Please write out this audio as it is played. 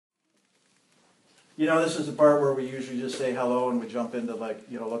You know, this is the part where we usually just say hello and we jump into, like,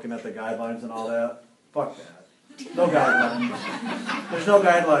 you know, looking at the guidelines and all that. Fuck that. No guidelines. There's no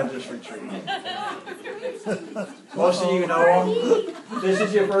guidelines this retreat. Most of you know them. This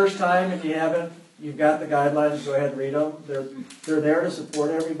is your first time and you haven't. You've got the guidelines. Go ahead and read them. They're there to support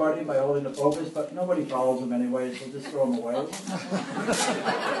everybody by holding the focus, but nobody follows them anyway, so just throw them away.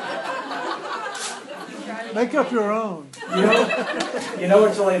 Make up your own. You know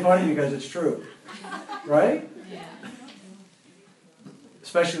it's only funny because it's true. Right? Yeah.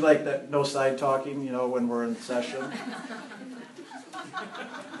 Especially like that no side talking, you know, when we're in session.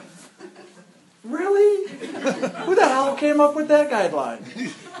 Really? Who the hell came up with that guideline?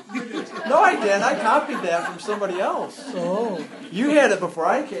 No, I didn't. I copied that from somebody else. Oh. You had it before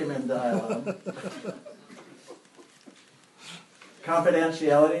I came into ILM.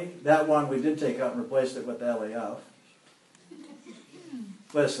 Confidentiality, that one we did take out and replaced it with LAF.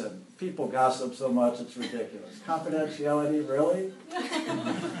 Listen, people gossip so much it's ridiculous. Confidentiality, really?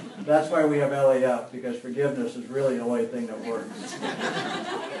 That's why we have LAF, because forgiveness is really the only thing that works.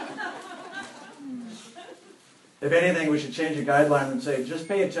 If anything, we should change the guideline and say, just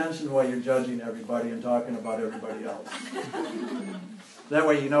pay attention while you're judging everybody and talking about everybody else. That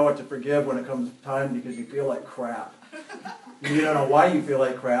way you know what to forgive when it comes time because you feel like crap. You don't know why you feel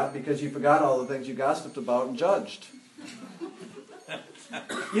like crap, because you forgot all the things you gossiped about and judged.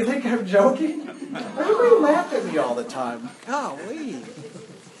 You think I'm joking? Everybody laugh at me all the time. Golly.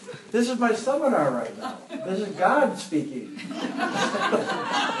 This is my seminar right now. This is God speaking.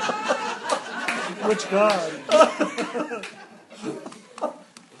 Which God?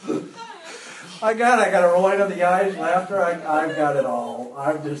 I got a rolling of the eyes, laughter. I've got it all.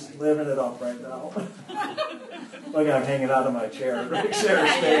 I'm just living it up right now. Look, I'm hanging out of my chair.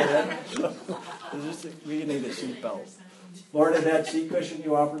 We need a seatbelt. Lord, did that seat cushion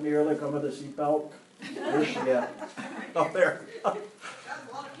you offered me earlier come with a seatbelt? Where's she at? Up there.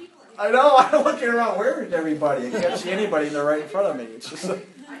 I know, I'm looking around. Where is everybody? I can't see anybody and they're right in front of me. It's just like...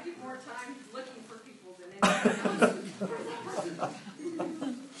 I do more time looking for people than anyone else.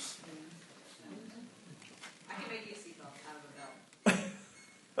 I can make you a seatbelt out of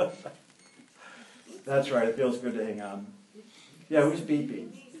a belt. That's right, it feels good to hang on. Yeah, who's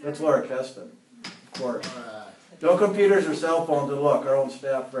beeping? That's Laura Keston, of course. No computers or cell phones, and look, our own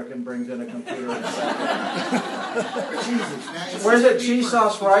staff frickin' brings in a computer in a second. Where's it? Cheese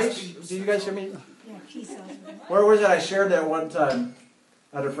sauce rice? Did you guys hear me? Yeah, cheese sauce. Where was it? I shared that one time.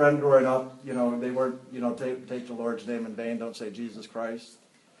 I had a friend growing up, you know, they weren't, you know, take the Lord's name in vain, don't say Jesus Christ.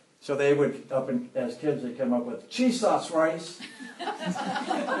 So they would, as kids, they came up with cheese sauce rice.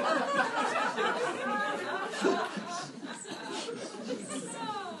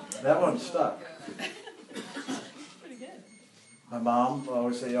 That one stuck. My mom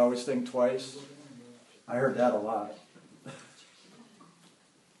always say, always think twice. I heard that a lot.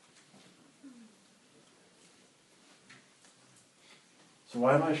 So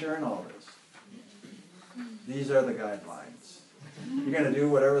why am I sharing all this? These are the guidelines. You're going to do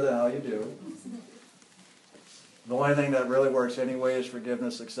whatever the hell you do. The only thing that really works anyway is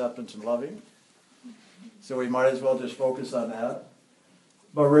forgiveness, acceptance, and loving. So we might as well just focus on that.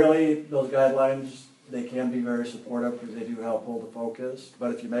 But really, those guidelines, they can be very supportive because they do help hold the focus.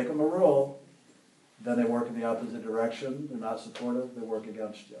 But if you make them a rule, then they work in the opposite direction. They're not supportive. They work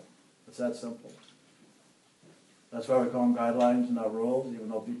against you. It's that simple. That's why we call them guidelines and not rules, even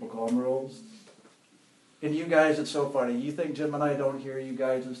though people call them rules. And you guys, it's so funny. You think Jim and I don't hear you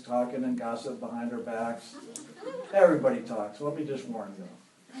guys just talking and gossip behind our backs? Everybody talks. Let me just warn you.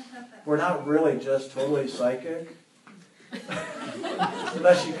 We're not really just totally psychic.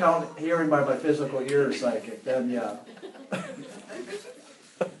 Unless you count hearing by my physical ear psychic, then yeah.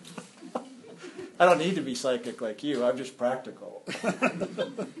 I don't need to be psychic like you. I'm just practical.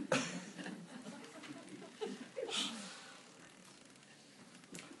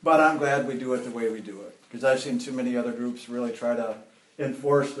 But I'm glad we do it the way we do it. Because I've seen too many other groups really try to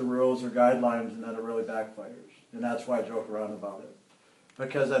enforce the rules or guidelines and then it really backfires. And that's why I joke around about it.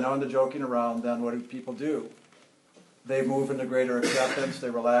 Because I know in the joking around, then what do people do? They move into greater acceptance, they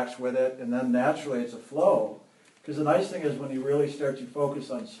relax with it, and then naturally it's a flow. Because the nice thing is when you really start to focus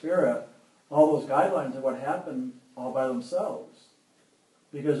on spirit, all those guidelines are what happen all by themselves.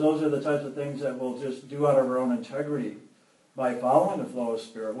 Because those are the types of things that we'll just do out of our own integrity by following the flow of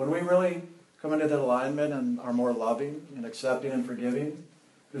spirit. When we really come into that alignment and are more loving and accepting and forgiving,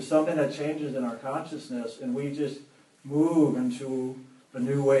 there's something that changes in our consciousness and we just move into a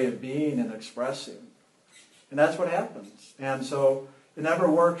new way of being and expressing. And that's what happens. And so it never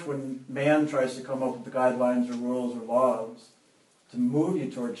works when man tries to come up with the guidelines or rules or laws to move you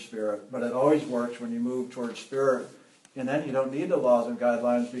towards spirit, but it always works when you move towards spirit. And then you don't need the laws and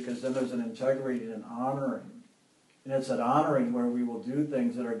guidelines, because then there's an integrity and honoring. And it's an honoring where we will do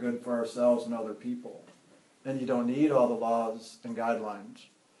things that are good for ourselves and other people. Then you don't need all the laws and guidelines.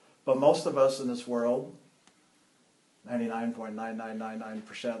 But most of us in this world,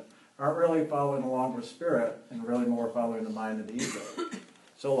 99.9999%, aren't really following along with spirit and really more following the mind and the ego.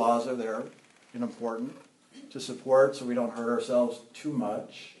 So laws are there and important to support so we don't hurt ourselves too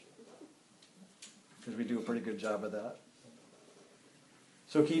much, because we do a pretty good job of that.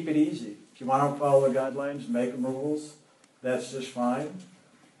 So keep it easy. If you want to follow the guidelines, make them rules, that's just fine.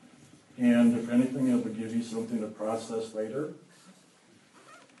 And if anything, it will give you something to process later.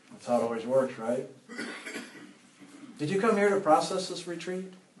 That's how it always works, right? Did you come here to process this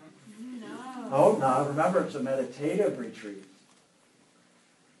retreat? No. Oh, no. Remember, it's a meditative retreat.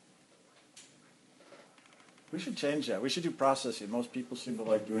 We should change that. We should do processing. Most people seem to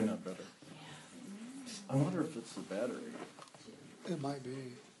like doing that better. I wonder if it's the battery. It might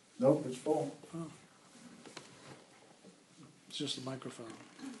be. Nope, it's full. Oh. It's just the microphone.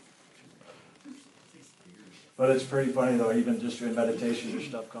 But it's pretty funny, though. Even just doing meditation, your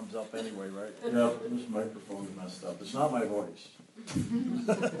stuff comes up anyway, right? Yeah, this microphone is messed up. It's not my voice. The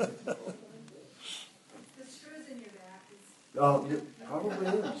screws in your back is... Oh, it probably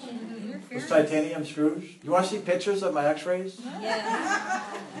is. Those titanium screws. You want to see pictures of my x-rays?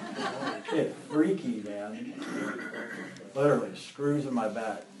 Yes. It's freaky, man. Literally, screws in my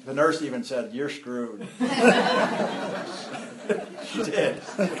back. The nurse even said, "You're screwed." She did.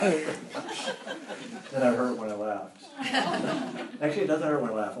 Then I hurt when I laughed. Actually, it doesn't hurt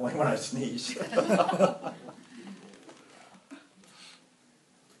when I laugh, only when I sneeze.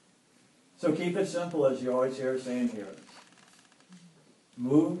 So keep it simple, as you always hear saying here.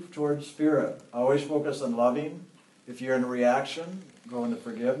 Move towards spirit. Always focus on loving. If you're in reaction, go into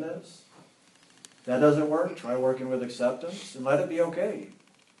forgiveness. That doesn't work, try working with acceptance and let it be okay.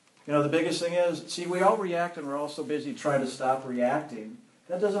 You know, the biggest thing is, see, we all react and we're all so busy trying to stop reacting.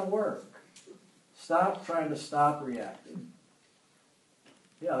 That doesn't work. Stop trying to stop reacting.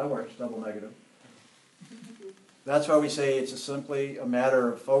 Yeah, that works, double negative. That's why we say it's simply a matter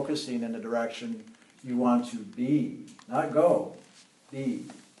of focusing in the direction you want to be. Not go, be.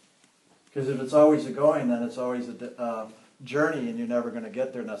 Because if it's always a going, then it's always a journey, and you're never going to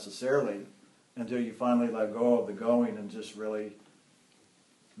get there necessarily until you finally let go of the going and just really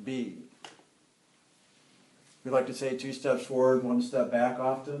be. We like to say 2 steps forward, 1 step back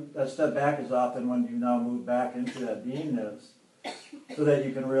often. That step back is often when you now move back into that beingness so that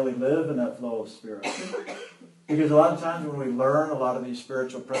you can really live in that flow of spirit. Because a lot of times when we learn a lot of these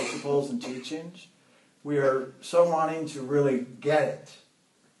spiritual principles and teachings, we are so wanting to really get it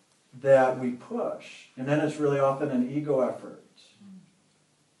that we push. And then it's really often an ego effort.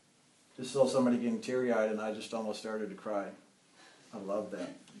 Just saw somebody getting teary-eyed and I just almost started to cry. I love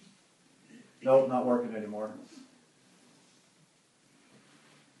that. Nope, not working anymore.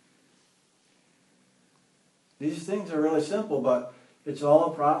 These things are really simple, but it's all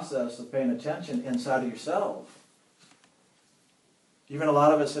a process of paying attention inside of yourself. Even a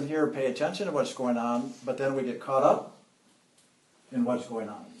lot of us in here pay attention to what's going on, but then we get caught up in what's going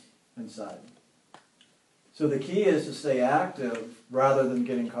on inside. So the key is to stay active rather than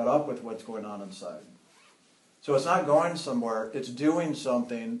getting caught up with what's going on inside. So it's not going somewhere, it's doing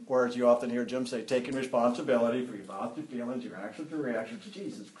something, or as you often hear Jim say, taking responsibility for your thoughts, your feelings, your actions, your reactions.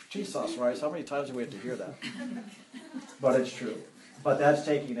 Jesus Christ, how many times do we have to hear that? But it's true. But that's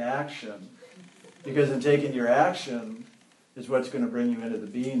taking action. Because in taking your action is what's going to bring you into the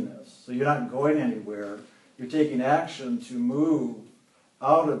beingness. So you're not going anywhere. You're taking action to move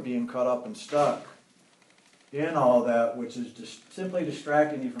out of being caught up and stuck in all that, which is just simply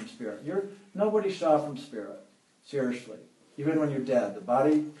distracting you from spirit. Nobody's shut off from spirit. Seriously. Even when you're dead, the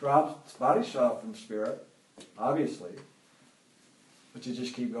body drops, the body's shut off from spirit, obviously. But you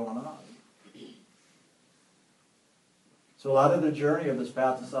just keep going on. So a lot of the journey of this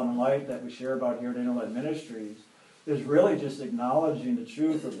path to sound and light that we share about here at Inner Light Ministries is really just acknowledging the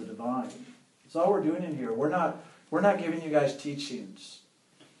truth of the divine. That's all we're doing in here. We're not giving you guys teachings.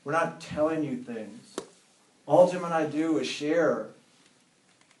 We're not telling you things. All Jim and I do is share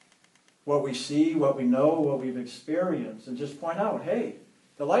what we see, what we know, what we've experienced, and just point out, hey,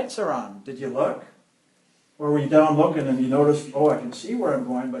 the lights are on. Did you look? Or were you down looking and you noticed, oh, I can see where I'm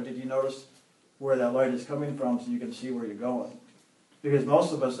going, but did you notice where that light is coming from so you can see where you're going? Because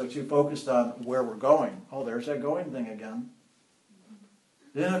most of us are too focused on where we're going. Oh, there's that going thing again.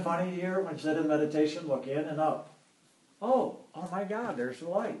 Isn't it funny here when you sit in meditation, look in and up? Oh my God, there's the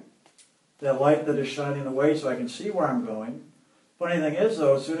light. That light that is shining away so I can see where I'm going. Funny thing is,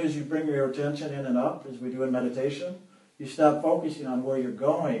 though, as soon as you bring your attention in and up, as we do in meditation, you stop focusing on where you're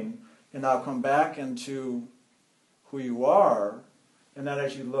going, and now come back into who you are, and then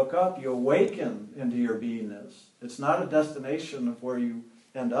as you look up, you awaken into your beingness. It's not a destination of where you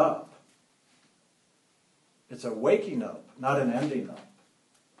end up. It's a waking up, not an ending up.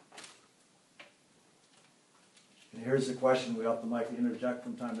 And here's the question we often like to interject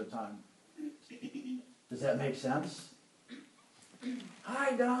from time to time. Does that make sense?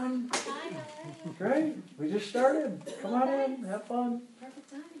 Hi, Don. Hi, how are you? Great. We just started. Come on in. Have fun. Perfect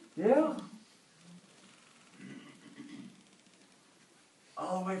time. Yeah.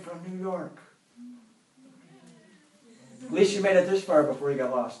 All the way from New York. At least you made it this far before you got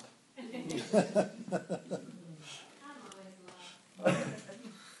lost. I'm always lost.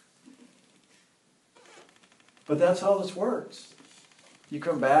 But that's how this works. You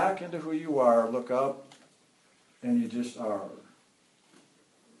come back into who you are, look up, and you just are.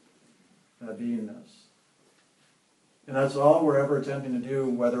 That beingness. And that's all we're ever attempting to do,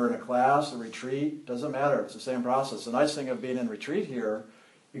 whether in a class, a retreat, doesn't matter. It's the same process. The nice thing of being in retreat here,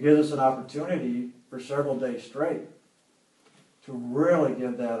 it gives us an opportunity for several days straight to really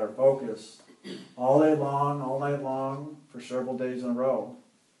give that our focus all day long, all night long, for several days in a row.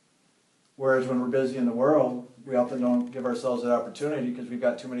 Whereas when we're busy in the world, we often don't give ourselves that opportunity because we've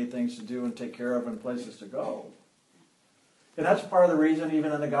got too many things to do and take care of and places to go. And that's part of the reason,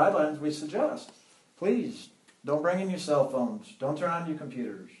 even in the guidelines, we suggest, please, don't bring in your cell phones. Don't turn on your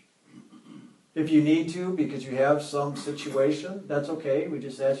computers. If you need to, because you have some situation, that's okay. We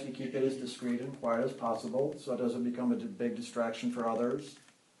just ask you to keep it as discreet and quiet as possible so it doesn't become a big distraction for others.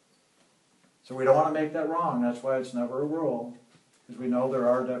 So we don't want to make that wrong. That's why it's never a rule, because we know there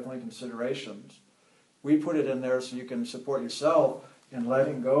are definitely considerations. We put it in there so you can support yourself in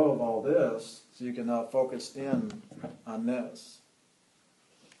letting go of all this so you can now focus in on this.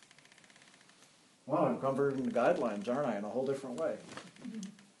 Wow, I'm covering the guidelines, aren't I, in a whole different way.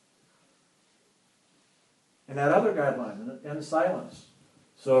 And that other guideline, in silence.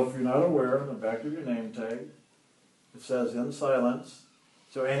 So if you're not aware, in the back of your name tag, it says in silence.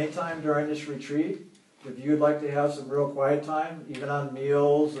 So anytime during this retreat, if you'd like to have some real quiet time, even on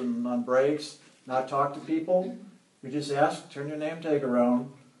meals and on breaks, not talk to people, we just ask, turn your name tag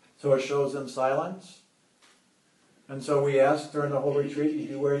around so it shows in silence. And so we ask during the whole retreat, you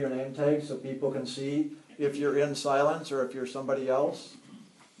do wear your name tag so people can see if you're in silence or if you're somebody else.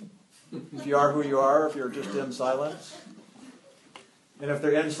 If you are who you are, if you're just in silence. And if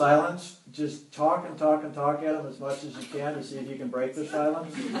they're in silence, just talk and talk and talk at them as much as you can to see if you can break their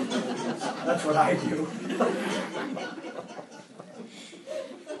silence. That's what I do.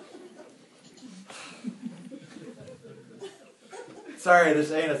 Sorry,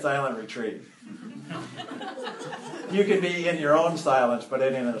 this ain't a silent retreat. You can be in your own silence, but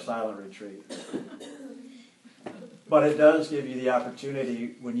it ain't a silent retreat. But it does give you the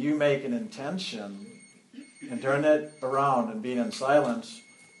opportunity, when you make an intention and turn it around and being in silence,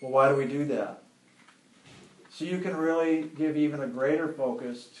 well, why do we do that? So you can really give even a greater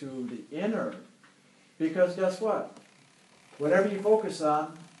focus to the inner. Because guess what? Whatever you focus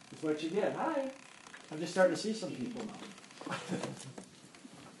on is what you get. Hi. I'm just starting to see some people now.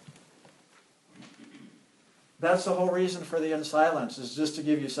 That's the whole reason for the in silence, is just to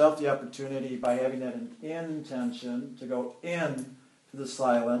give yourself the opportunity by having that intention to go in to the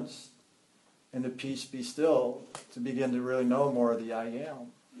silence and the peace be still, to begin to really know more of the I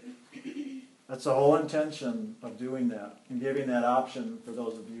am. That's the whole intention of doing that and giving that option for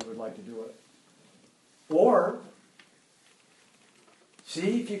those of you who would like to do it. Or,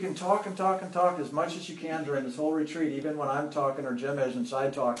 see if you can talk and talk and talk as much as you can during this whole retreat, even when I'm talking or Jim is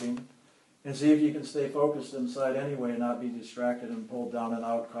inside talking, and see if you can stay focused inside anyway and not be distracted and pulled down and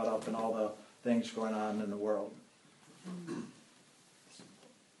out, caught up in all the things going on in the world.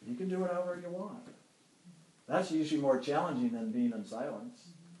 You can do it however you want. That's usually more challenging than being in silence.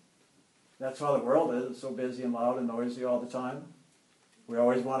 That's how the world is. It's so busy and loud and noisy all the time. We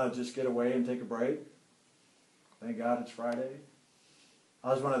always want to just get away and take a break. Thank God it's Friday.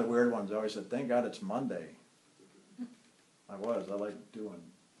 I was one of the weird ones. I always said, thank God it's Monday. I like doing.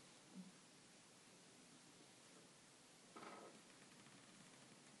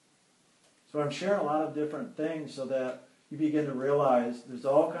 So I'm sharing a lot of different things so that you begin to realize there's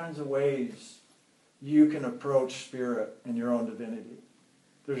all kinds of ways you can approach spirit and your own divinity.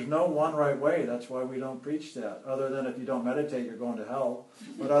 There's no one right way. That's why we don't preach that. Other than if you don't meditate, you're going to hell.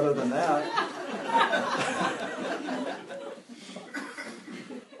 But other than that...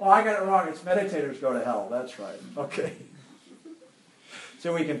 Oh, I got it wrong. It's meditators go to hell. That's right. Okay.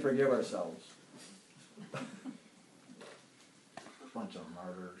 So we can forgive ourselves. Bunch of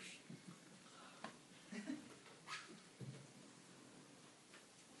martyrs.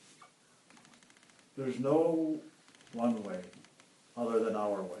 There's no one way other than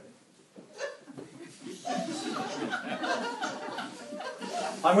our way.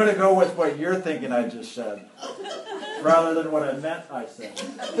 I'm going to go with what you're thinking I just said, rather than what I meant I said.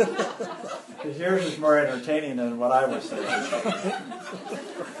 Because yours is more entertaining than what I was saying.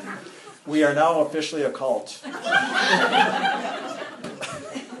 We are now officially a cult.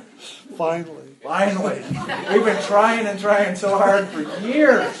 Finally. Finally. We've been trying and trying so hard for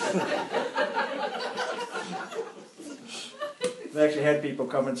years. I've actually had people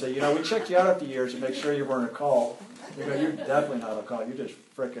come and say, we checked you out after years to make sure you weren't a cult. You go, you're definitely not a cult. You're just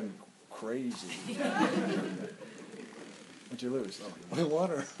freaking crazy. What'd you lose? Oh, My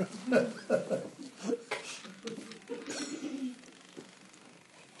water.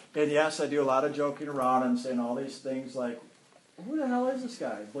 And yes, I do a lot of joking around and saying all these things like, who the hell is this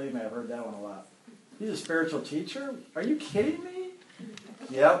guy? Believe me, I've heard that one a lot. He's a spiritual teacher? Are you kidding me?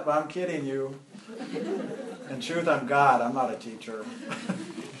 Yep, I'm kidding you. In truth, I'm God. I'm not a teacher.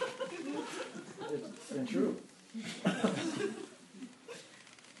 It's in truth.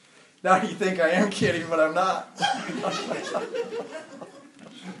 Now you think I am kidding, but I'm not.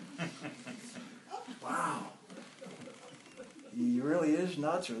 Wow. He really is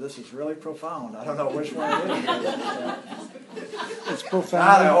nuts, or this is really profound. I don't know which one it is. It's God, I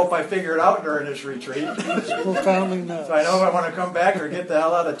profoundly, hope I figure it out during this retreat. it's profoundly nuts. So I know if I want to come back or get the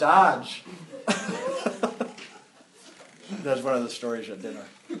hell out of Dodge. That's one of the stories at dinner.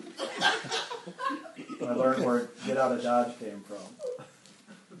 I learned where get out of Dodge came from.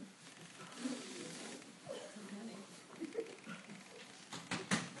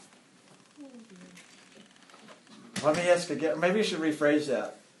 Let me ask again. Maybe you should rephrase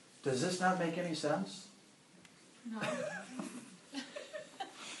that. Does this not make any sense? No.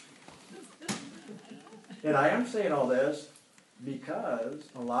 And I am saying all this because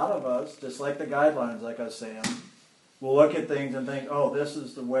a lot of us, just like the guidelines, like I was saying, will look at things and think, oh, this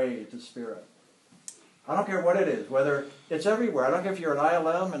is the way to spirit. I don't care what it is, whether it's everywhere. I don't care if you're an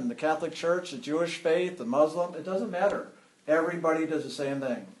ILM in the Catholic Church, the Jewish faith, the Muslim, it doesn't matter. Everybody does the same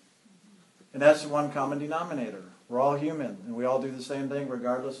thing. And that's the one common denominator. We're all human, and we all do the same thing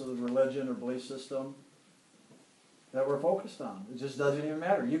regardless of the religion or belief system that we're focused on. It just doesn't even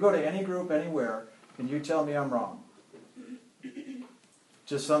matter. You go to any group anywhere, and you tell me I'm wrong.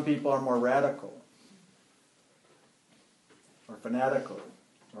 Just some people are more radical, or fanatical,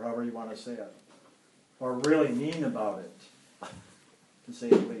 or however you want to say it, or really mean about it, to say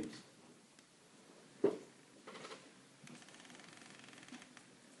the least.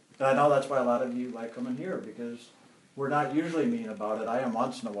 And I know that's why a lot of you like coming here, because we're not usually mean about it. I am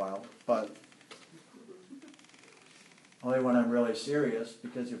once in a while, but only when I'm really serious,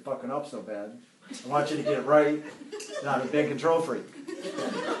 because you're fucking up so bad. I want you to get it right, and I'm a big control freak.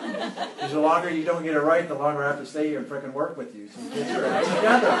 Because the longer you don't get it right, the longer I have to stay here and frickin' work with you. So get your act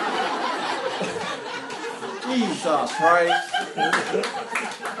together. Jesus Christ.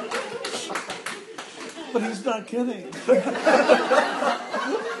 But he's not kidding.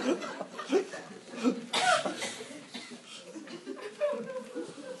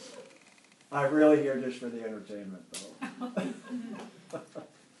 I'm really here just for the entertainment, though.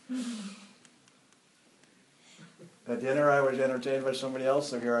 At dinner, I was entertained by somebody else,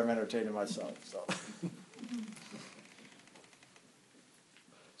 so here I'm entertaining myself.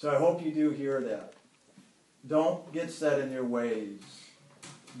 So I hope you do hear that. Don't get set in your ways.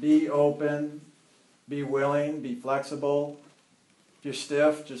 Be open, be willing, be flexible. If you're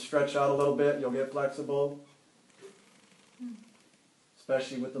stiff, just stretch out a little bit, you'll get flexible.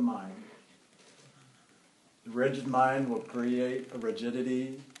 Especially with the mind. The rigid mind will create a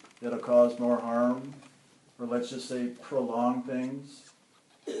rigidity that'll cause more harm, or let's just say prolong things.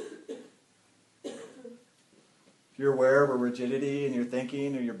 If you're aware of a rigidity in your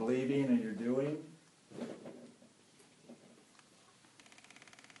thinking, or your believing, and your doing,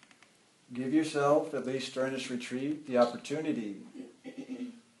 give yourself, at least during this retreat, the opportunity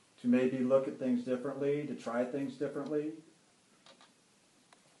to maybe look at things differently, to try things differently.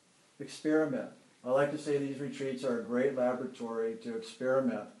 Experiment. I like to say these retreats are a great laboratory to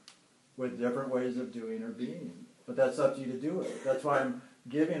experiment with different ways of doing or being. But that's up to you to do it. That's why I'm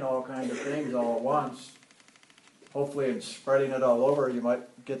giving all kinds of things all at once. Hopefully in spreading it all over, you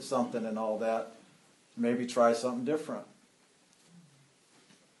might get something and all that. Maybe try something different.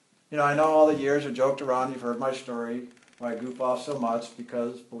 I know all the years I joked around, you've heard my story, why I goof off so much,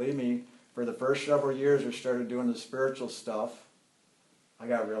 because, believe me, for the first several years I started doing the spiritual stuff, I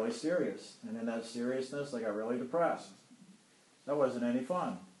got really serious. And in that seriousness, I got really depressed. That wasn't any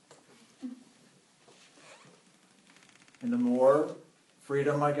fun. And the more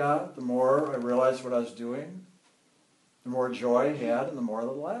freedom I got, the more I realized what I was doing, the more joy I had, and the more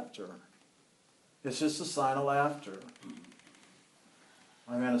the laughter. It's just a sign of laughter.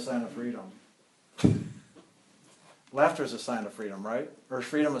 I meant a sign of freedom. Laughter is a sign of freedom, right? Or is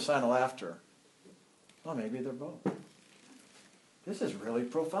freedom a sign of laughter? Well, maybe they're both. This is really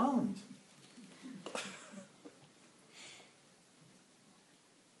profound.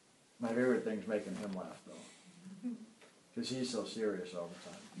 My favorite thing is making him laugh, though. Because he's so serious all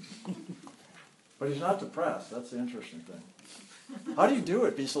the time. But he's not depressed. That's the interesting thing. How do you do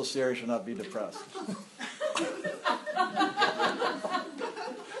it, be so serious and not be depressed?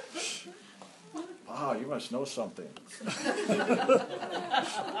 Wow, you must know something.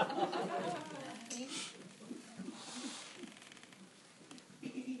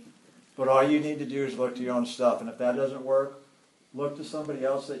 But all you need to do is look to your own stuff. And if that doesn't work, look to somebody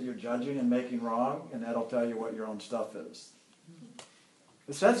else that you're judging and making wrong, and that'll tell you what your own stuff is.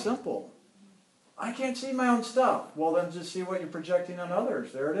 It's that simple. I can't see my own stuff. Well, then just see what you're projecting on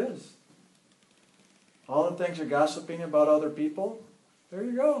others. There it is. All the things you're gossiping about other people, there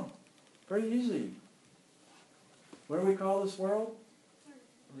you go. Pretty easy. What do we call this world?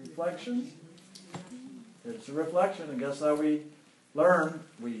 Reflection? It's a reflection, and guess how we learn?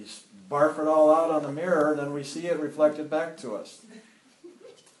 We barf it all out on the mirror, and then we see it reflected back to us.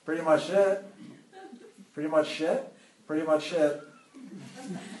 Pretty much it. Pretty much shit. Pretty much shit.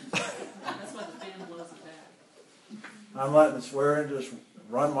 That's why the fan blows it back. I'm letting the swearing just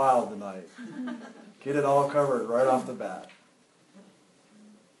run wild tonight. Get it all covered right off the bat.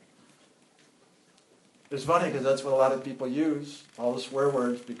 It's funny because that's what a lot of people use, all the swear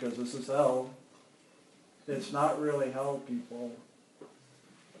words, because this is hell. It's not really hell, people.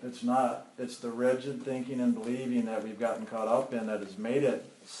 It's not. It's the rigid thinking and believing that we've gotten caught up in that has made it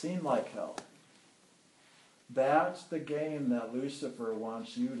seem like hell. That's the game that Lucifer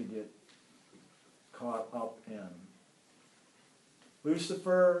wants you to get caught up in.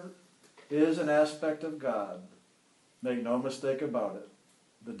 Lucifer is an aspect of God. Make no mistake about it.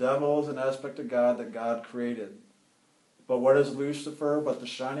 The devil is an aspect of God that God created. But what is Lucifer but the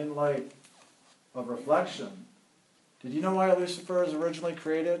shining light of reflection? Did you know why Lucifer was originally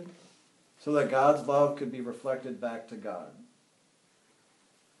created? So that God's love could be reflected back to God.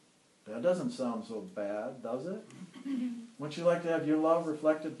 That doesn't sound so bad, does it? Wouldn't you like to have your love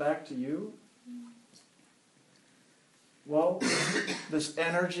reflected back to you? Well, this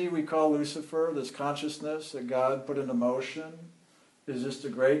energy we call Lucifer, this consciousness that God put into motion, is just a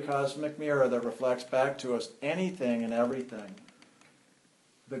great cosmic mirror that reflects back to us anything and everything.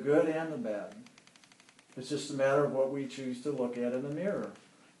 The good and the bad. It's just a matter of what we choose to look at in the mirror.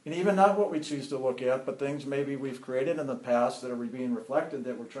 And even not what we choose to look at, but things maybe we've created in the past that are being reflected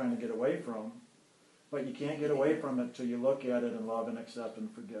that we're trying to get away from. But you can't get away from it till you look at it and love and accept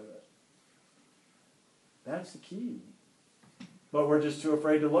and forgive it. That's the key. But we're just too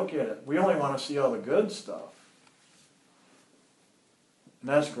afraid to look at it. We only want to see all the good stuff. And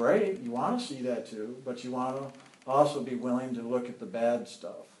that's great. You want to see that too, but you want to also be willing to look at the bad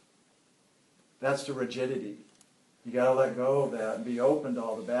stuff. That's the rigidity. You got to let go of that and be open to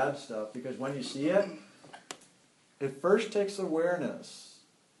all the bad stuff, because when you see it, it first takes awareness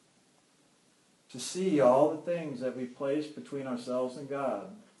to see all the things that we place between ourselves and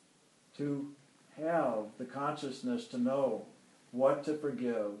God, to have the consciousness to know what to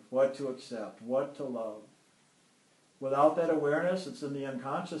forgive, what to accept, what to love. Without that awareness, it's in the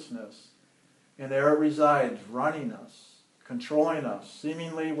unconsciousness. And there it resides, running us, controlling us.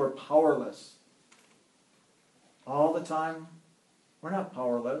 Seemingly, we're powerless. All the time, we're not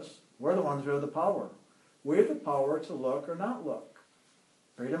powerless. We're the ones who have the power. We have the power to look or not look.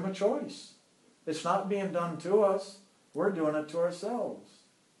 Freedom of choice. It's not being done to us. We're doing it to ourselves.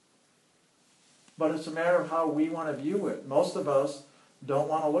 But it's a matter of how we want to view it. Most of us don't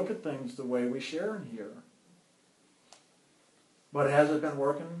want to look at things the way we share in here. But has it been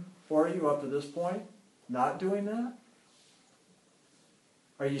working for you up to this point? Not doing that?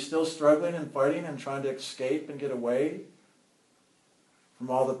 Are you still struggling and fighting and trying to escape and get away from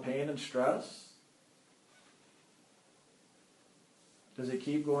all the pain and stress? Does it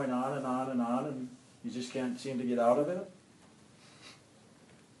keep going on and on and on and you just can't seem to get out of it?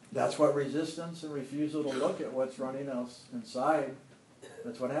 That's what resistance and refusal to look at what's running us inside,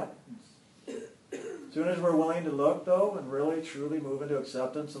 that's what happens. As soon as we're willing to look, though, and really, truly move into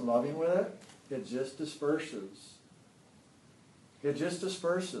acceptance and loving with it, it just disperses. It just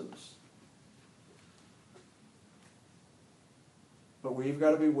disperses. But we've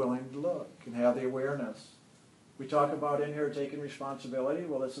got to be willing to look and have the awareness. We talk about in here taking responsibility.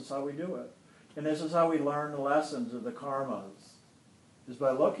 Well, this is how we do it. And this is how we learn the lessons of the karmas, is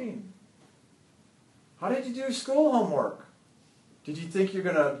by looking. How did you do school homework? Did you think you're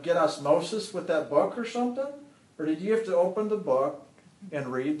going to get osmosis with that book or something? Or did you have to open the book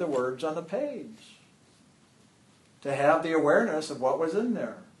and read the words on the page to have the awareness of what was in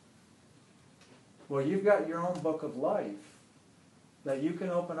there? Well, you've got your own book of life that you can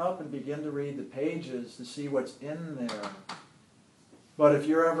open up and begin to read the pages to see what's in there. But if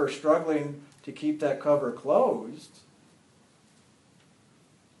you're ever struggling to keep that cover closed,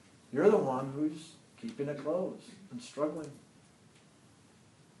 you're the one who's keeping it closed and struggling.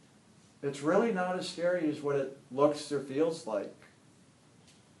 It's really not as scary as what it looks or feels like.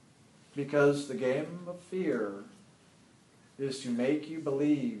 Because the game of fear is to make you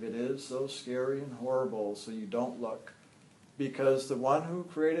believe it is so scary and horrible so you don't look. Because the one who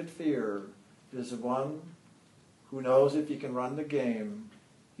created fear is the one who knows if he can run the game,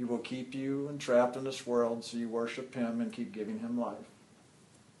 he will keep you entrapped in this world so you worship him and keep giving him life.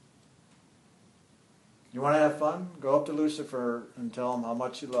 You want to have fun? Go up to Lucifer and tell him how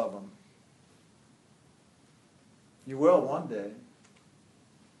much you love him. You will one day.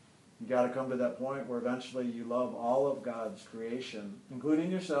 You got to come to that point where eventually you love all of God's creation, including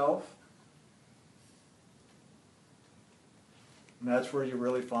yourself. And that's where you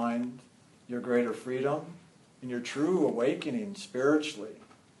really find your greater freedom and your true awakening spiritually.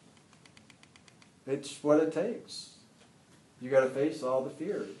 It's what it takes. You got to face all the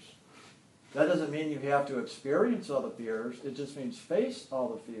fears. That doesn't mean you have to experience all the fears. It just means face all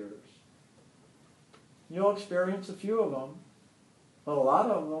the fears. You'll experience a few of them, but a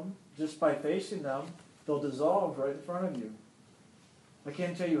lot of them, just by facing them, they'll dissolve right in front of you. I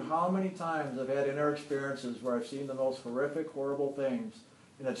can't tell you how many times I've had inner experiences where I've seen the most horrific, horrible things,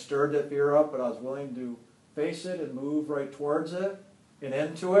 and it stirred that fear up, but I was willing to face it and move right towards it and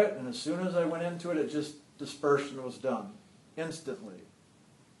into it, and as soon as I went into it, it just dispersed and was done, instantly.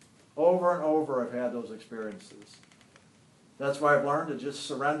 Over and over I've had those experiences. That's why I've learned to just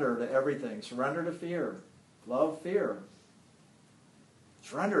surrender to everything. Surrender to fear. Love fear.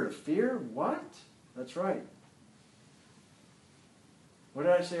 Surrender to fear? What? That's right. What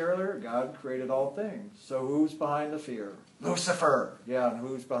did I say earlier? God created all things. So who's behind the fear? Lucifer. Yeah, and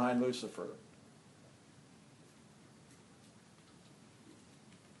who's behind Lucifer?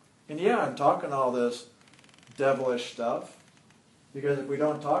 And yeah, I'm talking all this devilish stuff because if we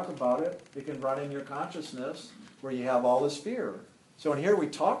don't talk about it, it can run in your consciousness where you have all this fear. So in here we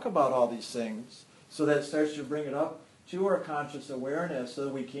talk about all these things so that it starts to bring it up to our conscious awareness so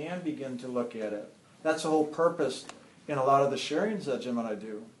that we can begin to look at it. That's the whole purpose in a lot of the sharings that Jim and I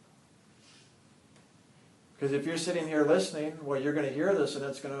do. Because if you're sitting here listening, well, you're going to hear this and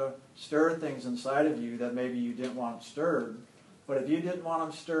it's going to stir things inside of you that maybe you didn't want stirred. But if you didn't want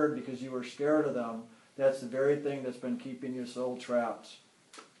them stirred because you were scared of them, that's the very thing that's been keeping your soul trapped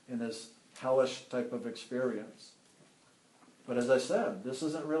in this hellish type of experience. But as I said, this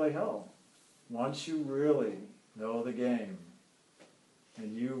isn't really hell. Once you really know the game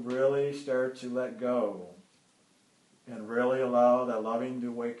and you really start to let go and really allow that loving to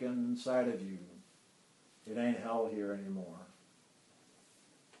awaken inside of you, it ain't hell here anymore.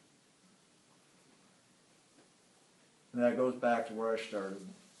 And that goes back to where I started.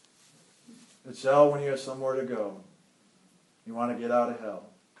 It's hell when you have somewhere to go. You want to get out of hell.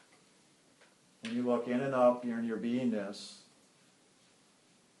 When you look in and up, you're in your beingness.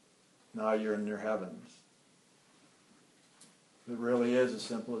 Now you're in your heavens. It really is as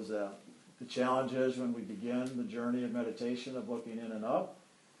simple as that. The challenge is when we begin the journey of meditation of looking in and up,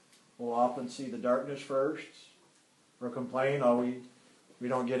 we'll often see the darkness first, or complain, we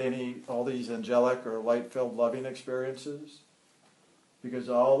don't get all these angelic or light-filled loving experiences, because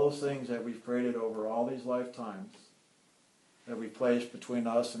all those things that we've created over all these lifetimes that we've placed between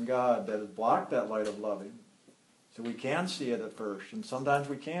us and God that has blocked that light of loving. So we can see it at first, and sometimes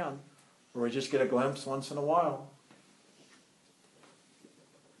we can, or we just get a glimpse once in a while.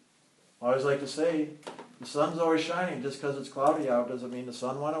 I always like to say, the sun's always shining. Just because it's cloudy out doesn't mean the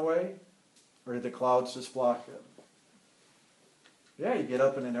sun went away, or did the clouds just block it? Yeah, you get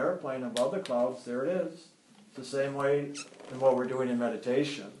up in an airplane above the clouds, there it is. It's the same way in what we're doing in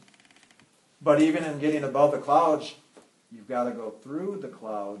meditation. But even in getting above the clouds, you've got to go through the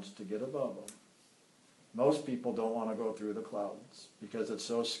clouds to get above them. Most people don't want to go through the clouds because it's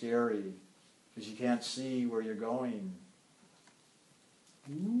so scary, because you can't see where you're going.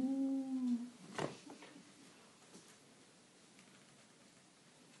 Ooh.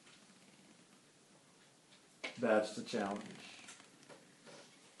 That's the challenge.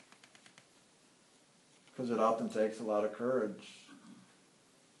 because it often takes a lot of courage.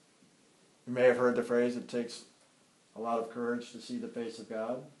 You may have heard the phrase, it takes a lot of courage to see the face of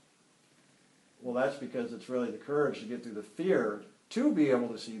God. Well, that's because it's really the courage to get through the fear to be able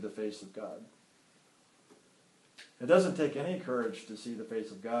to see the face of God. It doesn't take any courage to see the face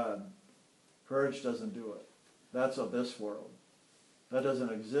of God. Courage doesn't do it. That's of this world. That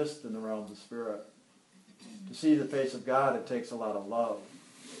doesn't exist in the realm of the Spirit. To see the face of God, it takes a lot of love.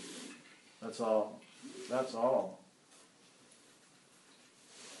 That's all. That's all.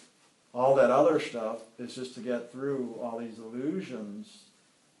 All that other stuff is just to get through all these illusions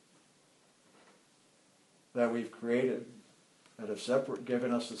that we've created that have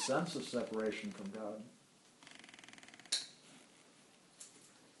given us a sense of separation from God.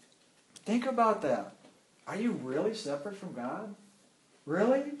 Think about that. Are you really separate from God?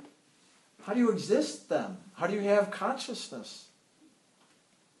 Really? How do you exist then? How do you have consciousness?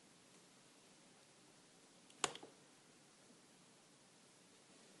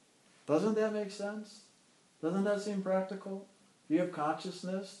 Doesn't that make sense? Doesn't that seem practical? Do you have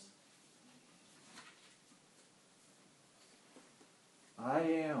consciousness? I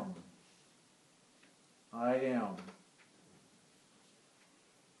am. I am.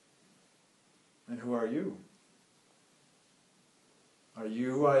 And who are you? Are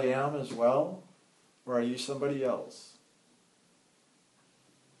you I am as well? Or are you somebody else?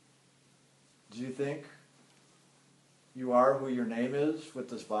 Do you think you are who your name is with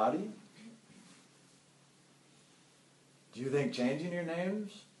this body? Do you think changing your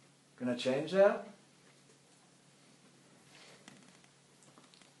name's going to change that?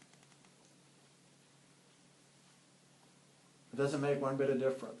 It doesn't make one bit of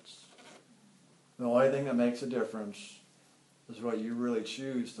difference. The only thing that makes a difference is what you really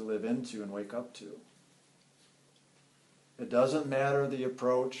choose to live into and wake up to. It doesn't matter the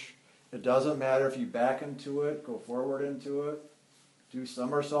approach. It doesn't matter if you back into it, go forward into it, do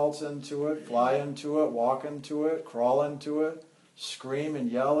somersaults into it, fly into it, walk into it, crawl into it, scream and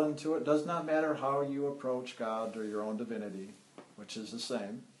yell into it. It does not matter how you approach God or your own divinity, which is the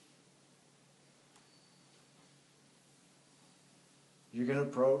same. You can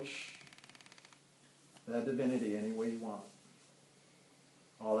approach that divinity any way you want.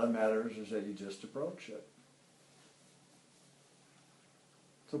 All that matters is that you just approach it.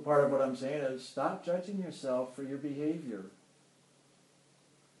 So part of what I'm saying is stop judging yourself for your behavior.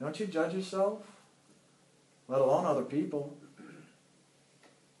 Don't you judge yourself? Let alone other people.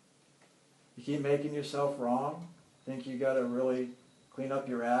 You keep making yourself wrong. Think you got to really clean up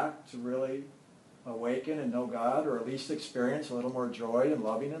your act to really awaken and know God, or at least experience a little more joy and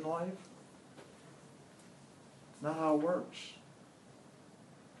loving in life? It's not how it works.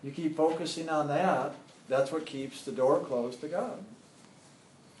 You keep focusing on that, that's what keeps the door closed to God.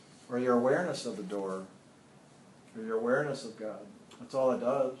 Or your awareness of the door. Or your awareness of God. That's all it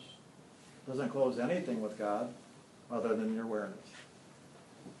does. It doesn't close anything with God other than your awareness.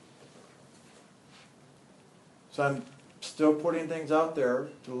 So I'm still putting things out there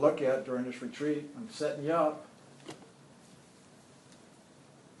to look at during this retreat. I'm setting you up.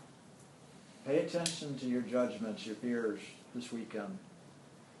 Pay attention to your judgments, your fears this weekend.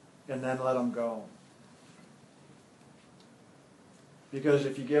 And then let them go. Because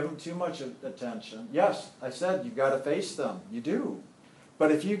if you give them too much attention, yes, I said you've got to face them. You do.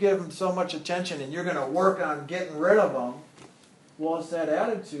 But if you give them so much attention and you're going to work on getting rid of them, well, it's that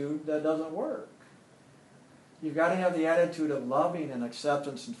attitude that doesn't work. You've got to have the attitude of loving and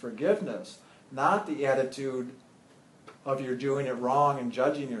acceptance and forgiveness, not the attitude of you're doing it wrong and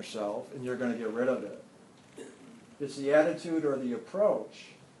judging yourself and you're going to get rid of it. It's the attitude or the approach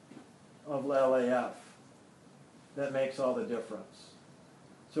of LAF that makes all the difference.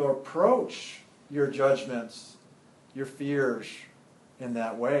 So approach your judgments, your fears in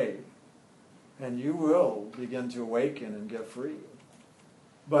that way, and you will begin to awaken and get free.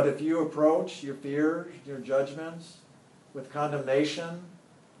 But if you approach your fears, your judgments with condemnation,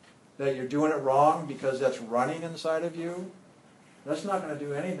 that you're doing it wrong because that's running inside of you, that's not going to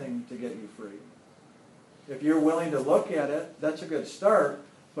do anything to get you free. If you're willing to look at it, that's a good start,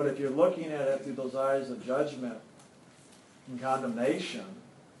 but if you're looking at it through those eyes of judgment and condemnation,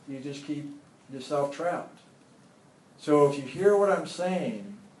 you just keep yourself trapped. So if you hear what I'm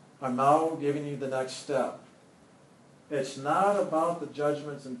saying, I'm now giving you the next step. It's not about the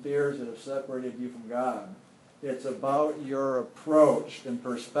judgments and fears that have separated you from God. It's about your approach and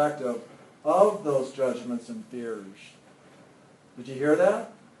perspective of those judgments and fears. Did you hear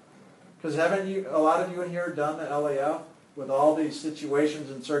that? Because haven't you, a lot of you in here, done the LAF with all these situations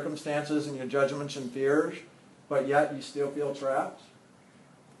and circumstances and your judgments and fears, but yet you still feel trapped?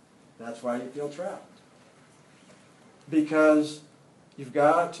 That's why you feel trapped. Because you've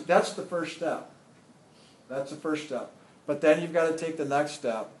got to, that's the first step. That's the first step. But then you've got to take the next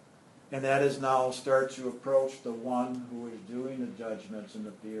step, and that is now start to approach the one who is doing the judgments and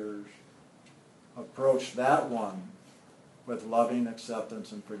the fears. Approach that one with loving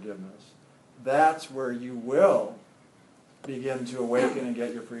acceptance and forgiveness. That's where you will begin to awaken and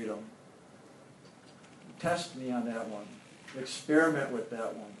get your freedom. Test me on that one. Experiment with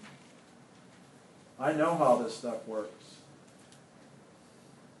that one. I know how this stuff works.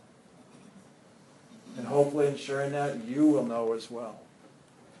 And hopefully in sharing that, you will know as well.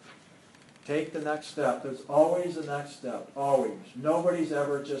 Take the next step. There's always a next step. Always. Nobody's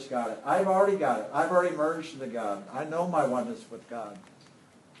ever just got it. I've already got it. I've already merged into God. I know my oneness with God.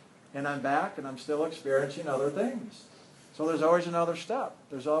 And I'm back and I'm still experiencing other things. So there's always another step.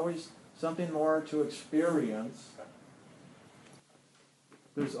 There's always something more to experience.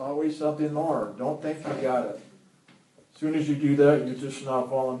 There's always something more. Don't think you got it. As soon as you do that, you're just not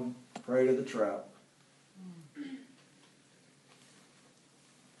falling prey to the trap.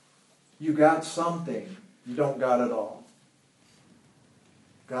 You got something. You don't got it all.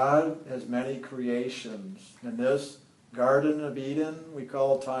 God has many creations. And this Garden of Eden, we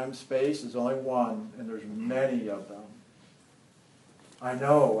call time, space, is only one, and there's many of them. I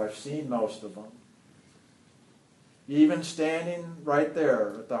know, I've seen most of them. Even standing right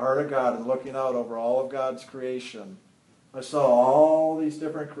there at the heart of God and looking out over all of God's creation, I saw all these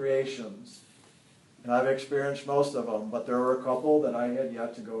different creations. And I've experienced most of them, but there were a couple that I had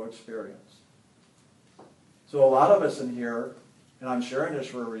yet to go experience. So a lot of us in here, and I'm sharing this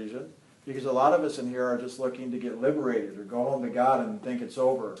for a reason, because a lot of us in here are just looking to get liberated or go home to God and think it's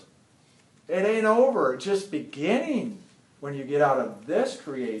over. It ain't over. It's just beginning when you get out of this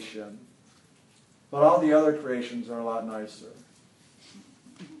creation. But all the other creations are a lot nicer.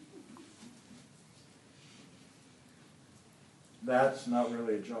 That's not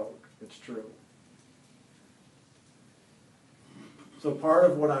really a joke. It's true. So part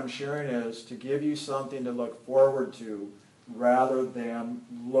of what I'm sharing is to give you something to look forward to rather than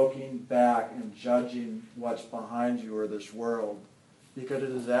looking back and judging what's behind you or this world. Because it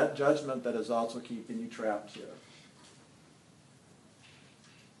is that judgment that is also keeping you trapped here.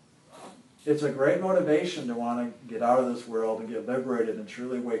 It's a great motivation to want to get out of this world and get liberated and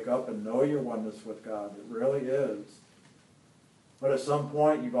truly wake up and know your oneness with God. It really is. But at some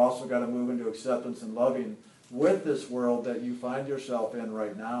point, you've also got to move into acceptance and loving with this world that you find yourself in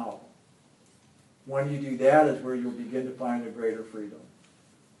right now. When you do that is where you'll begin to find a greater freedom.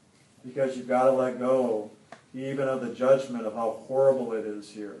 Because you've got to let go even of the judgment of how horrible it is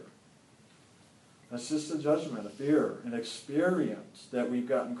here. That's just a judgment, a fear, an experience that we've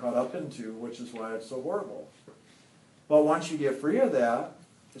gotten caught up into, which is why it's so horrible. But once you get free of that,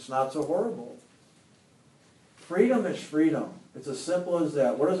 it's not so horrible. Freedom is freedom. It's as simple as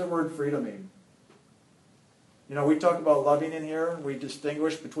that. What does the word freedom mean? You know, we talk about loving in here. We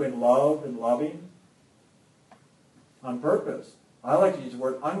distinguish between love and loving on purpose. I like to use the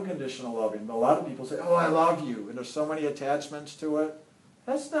word unconditional loving, but a lot of people say, oh, I love you, and there's so many attachments to it.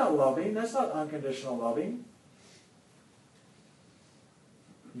 That's not loving. That's not unconditional loving.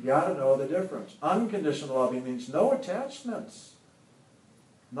 You got to know the difference. Unconditional loving means no attachments.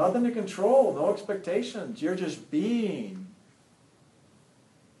 Nothing to control, no expectations. You're just being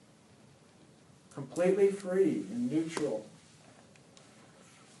completely free and neutral.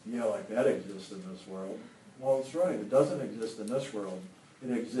 Yeah, like that exists in this world. Well, that's right. It doesn't exist in this world.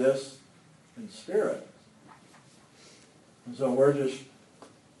 It exists in spirit. And so we're just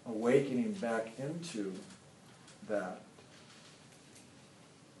awakening back into that.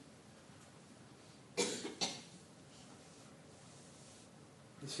 Let's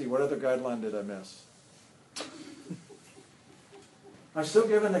see, what other guideline did I miss? I'm still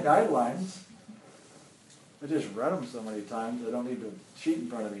given the guidelines. I just read them so many times I don't need the sheet in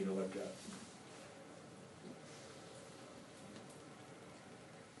front of me to look at.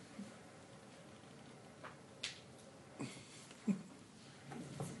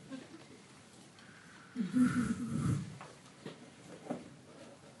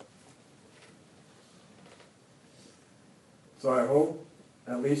 So I hope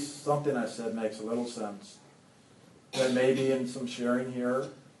at least something I said makes a little sense. That maybe in some sharing here,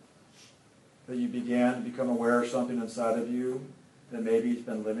 that you began to become aware of something inside of you that maybe it's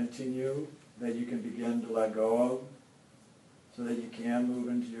been limiting you, that you can begin to let go of, so that you can move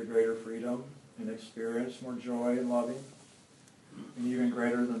into your greater freedom and experience more joy and loving. And even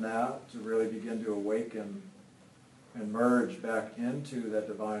greater than that, to really begin to awaken and merge back into that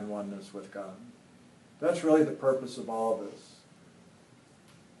divine oneness with God. That's really the purpose of all of this.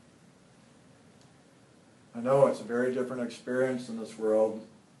 I know it's a very different experience in this world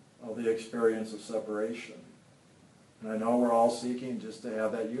of the experience of separation. And I know we're all seeking just to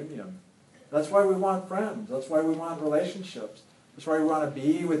have that union. That's why we want friends. That's why we want relationships. That's why we want to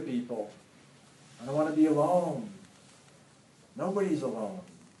be with people. I don't want to be alone. Nobody's alone.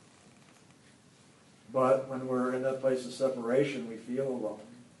 But when we're in that place of separation, we feel alone.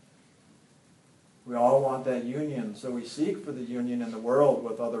 We all want that union, so we seek for the union in the world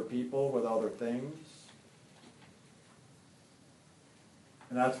with other people, with other things.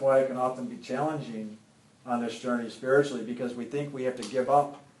 And that's why it can often be challenging on this journey spiritually, because we think we have to give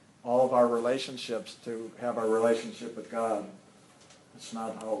up all of our relationships to have our relationship with God. It's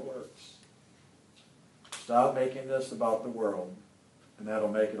not how it works. Stop making this about the world, and that'll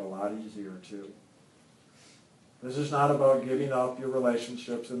make it a lot easier too. This is not about giving up your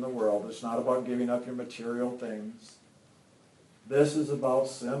relationships in the world. It's not about giving up your material things. This is about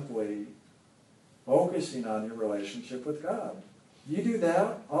simply focusing on your relationship with God. You do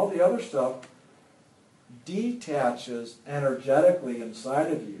that, all the other stuff detaches energetically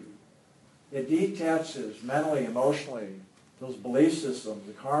inside of you. It detaches mentally, emotionally, those belief systems,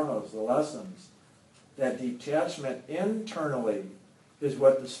 the karmas, the lessons. That detachment internally is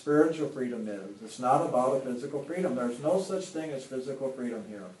what the spiritual freedom is. It's not about a physical freedom. There's no such thing as physical freedom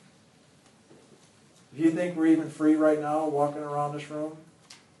here. If you think we're even free right now walking around this room,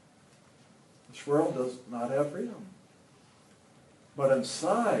 this world does not have freedom. But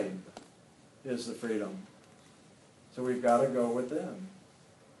inside is the freedom. So we've got to go within.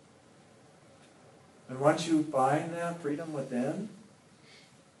 And once you find that freedom within,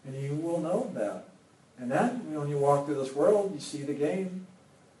 and you will know that. And then when you walk through this world, you see the game.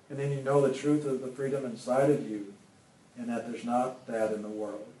 And then you know the truth of the freedom inside of you. And that there's not that in the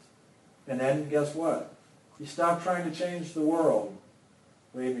world. And then guess what? You stop trying to change the world.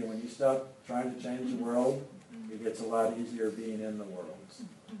 Believe me, when you stop trying to change the world, it gets a lot easier being in the world.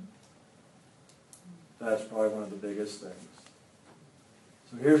 That's probably one of the biggest things.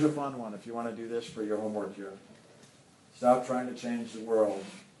 So here's a fun one if you want to do this for your homework here. Stop trying to change the world.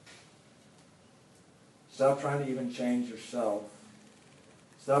 Stop trying to even change yourself.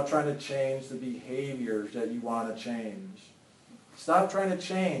 Stop trying to change the behaviors that you want to change. Stop trying to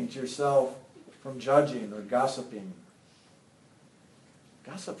change yourself from judging or gossiping.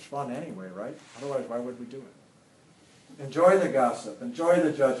 Gossip's fun anyway, right? Otherwise, why would we do it? Enjoy the gossip. Enjoy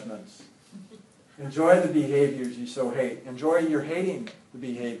the judgments. Enjoy the behaviors you so hate. Enjoy your hating the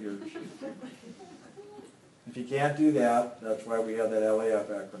behaviors. If you can't do that, that's why we have that LAF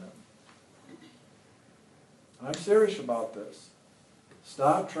acronym. I'm serious about this.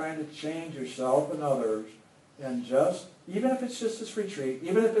 Stop trying to change yourself and others, and just, even if it's just this retreat,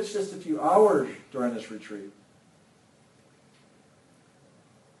 even if it's just a few hours during this retreat,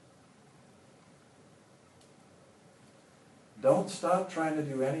 don't stop trying to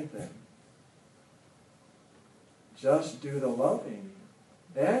do anything. Just do the loving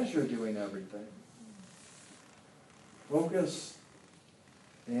as you're doing everything. Focus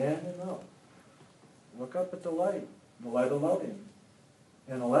in and up. Look up at the light of loving.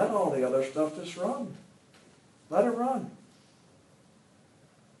 And let all the other stuff just run. Let it run.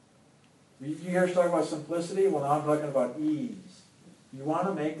 You hear us talk about simplicity? Well, now I'm talking about ease. You want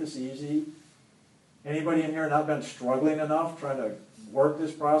to make this easy? Anybody in here not been struggling enough trying to work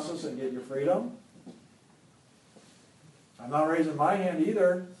this process and get your freedom? I'm not raising my hand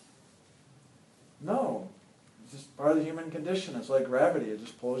either. No. It's just part of the human condition. It's like gravity. It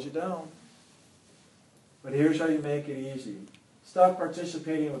just pulls you down. But here's how you make it easy. Stop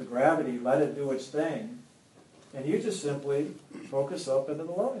participating with gravity. Let it do its thing. And you just simply focus up into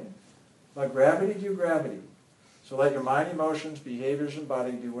the loving. Let gravity do gravity. So let your mind, emotions, behaviors, and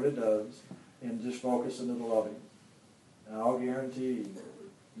body do what it does. And just focus into the loving. And I'll guarantee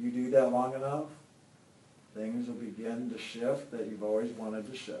you do that long enough, things will begin to shift that you've always wanted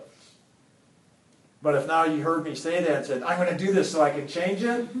to shift. But if now you heard me say that and said, I'm going to do this so I can change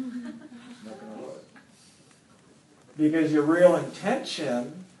it, it's not going to work. Because your real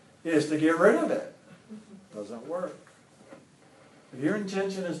intention is to get rid of it. It doesn't work. If your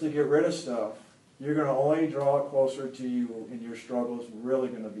intention is to get rid of stuff, you're going to only draw it closer to you, and your struggle is really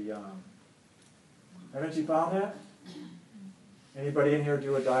going to be on. Haven't you found that? Anybody in here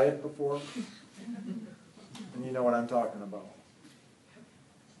do a diet before? And you know what I'm talking about.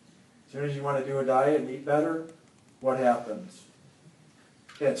 As soon as you want to do a diet and eat better, what happens?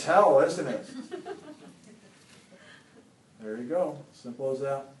 It's hell, isn't it? There you go. Simple as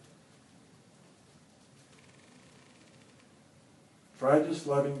that. Try just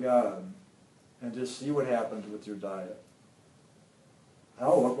loving God and just see what happens with your diet.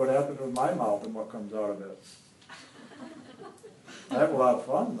 hell, look what happened with my mouth and what comes out of it. I have a lot of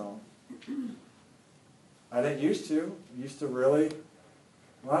fun though. I didn't used to. Used to really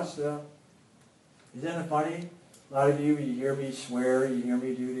watch that. Isn't it funny? A lot of you hear me swear, you hear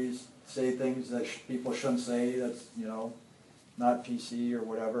me do these, say things that people shouldn't say, that's, you know, not PC or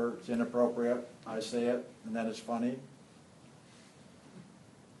whatever, it's inappropriate. I say it, and then it's funny.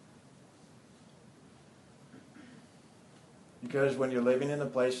 Because when you're living in a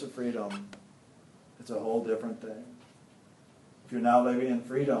place of freedom, it's a whole different thing. If you're not living in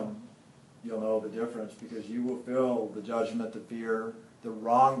freedom, you'll know the difference because you will feel the judgment, the fear, the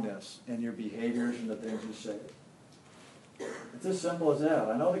wrongness in your behaviors and the things you say. It's as simple as that.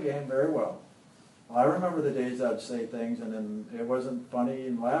 I know the game very well. I remember the days I'd say things and then it wasn't funny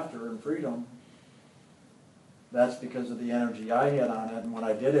and laughter and freedom. That's because of the energy I had on it, and when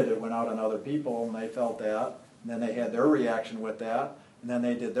I did it, it went out on other people and they felt that, and then they had their reaction with that, and then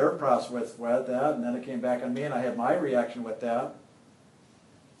they did their process with that, and then it came back on me and I had my reaction with that.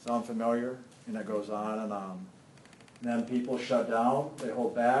 Sound familiar? And it goes on and on. And then people shut down, they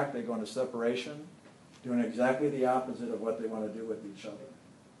hold back, they go into separation, doing exactly the opposite of what they want to do with each other.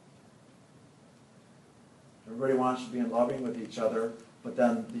 Everybody wants to be in loving with each other, but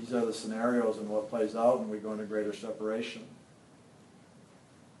then these are the scenarios and what plays out and we go into greater separation.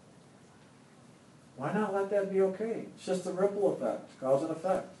 Why not let that be okay? It's just a ripple effect, cause and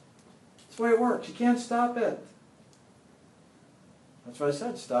effect. That's the way it works. You can't stop it. That's why I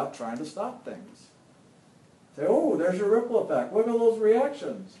said stop trying to stop things. Say, oh, there's your ripple effect. Look at those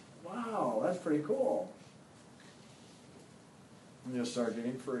reactions. Wow, that's pretty cool. And you'll start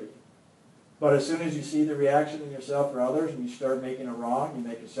getting free. But as soon as you see the reaction in yourself or others and you start making it wrong, you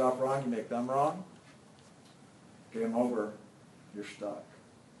make yourself wrong, you make them wrong, game over. You're stuck.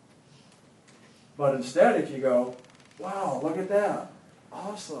 But instead, if you go, wow, look at that.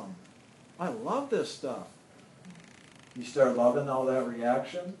 Awesome. I love this stuff. You start loving all that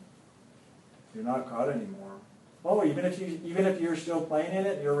reaction, you're not caught anymore. Oh, even if you're still playing in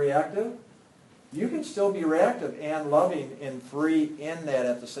it and you're reactive, you can still be reactive and loving and free in that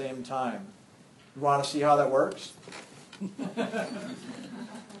at the same time. You want to see how that works?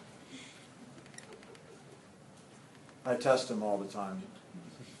 I test them all the time.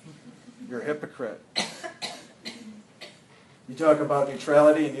 You're a hypocrite. You talk about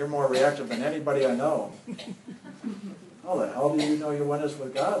neutrality and you're more reactive than anybody I know. How the hell do you know your oneness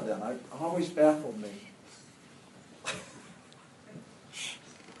with God then? It always baffled me.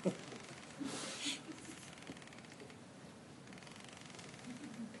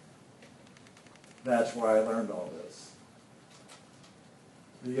 That's why I learned all this.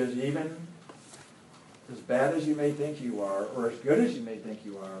 Because even as bad as you may think you are, or as good as you may think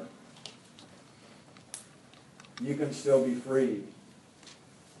you are, you can still be free.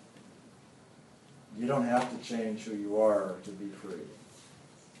 You don't have to change who you are to be free.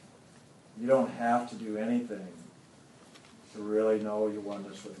 You don't have to do anything to really know your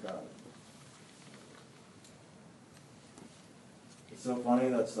oneness with God. It's so funny,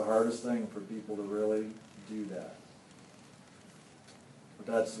 that's the hardest thing for people to really do that. But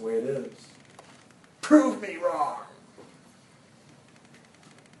that's the way it is. Prove me wrong!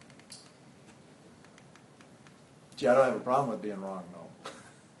 Gee, I don't have a problem with being wrong, though.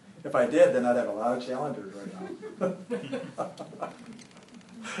 If I did, then I'd have a lot of challengers right now.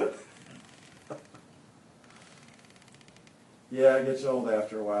 Yeah, it gets old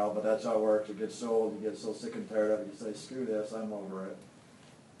after a while, but that's how it works. It gets old, you get so sick and tired of it, you say, screw this, I'm over it.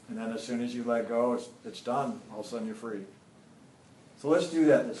 And then as soon as you let go, it's done. All of a sudden you're free. So let's do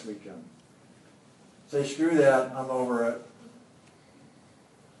that this weekend. Say, screw that, I'm over it.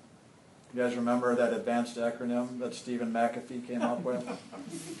 You guys remember that advanced acronym that Stephen McAfee came up with?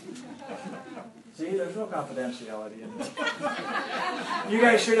 See, there's no confidentiality in it. You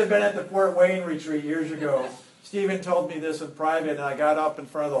guys should have been at the Fort Wayne retreat years ago. Stephen told me this in private, and I got up in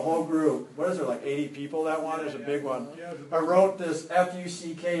front of the whole group. What is there, like 80 people that one? It's a big one. I wrote this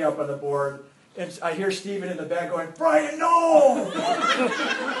F-U-C-K up on the board, and I hear Stephen in the back going, Brian, no!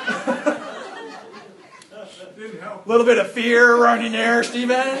 A little bit of fear running there,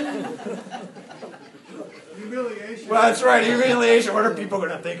 Stephen. Humiliation. Well, that's right, humiliation. What are people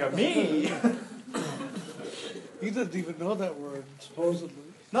going to think of me? He didn't even know that word, supposedly.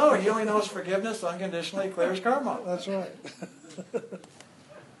 No, he only knows forgiveness unconditionally clears karma. That's right.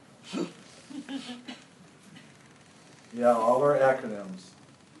 Yeah, all of our acronyms.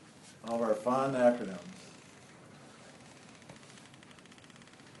 All of our fun acronyms.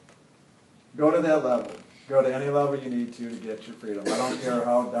 Go to that level. Go to any level you need to get your freedom. I don't care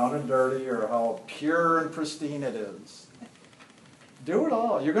how down and dirty or how pure and pristine it is. Do it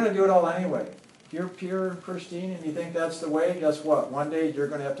all. You're going to do it all anyway. If you're pure and pristine and you think that's the way, guess what? One day you're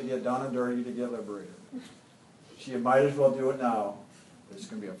going to have to get down and dirty to get liberated. So you might as well do it now. It's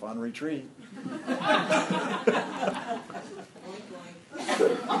going to be a fun retreat.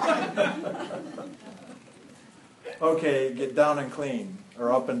 Okay, get down and clean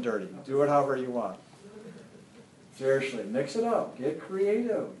or up and dirty. Do it however you want. Seriously, mix it up. Get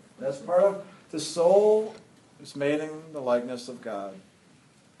creative. That's part of the soul is made in the likeness of God.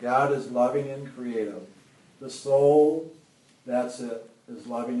 God is loving and creative. The soul, that's it, is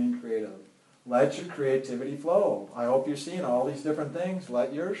loving and creative. Let your creativity flow. I hope you're seeing all these different things.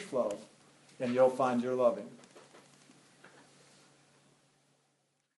 Let yours flow. And you'll find your loving.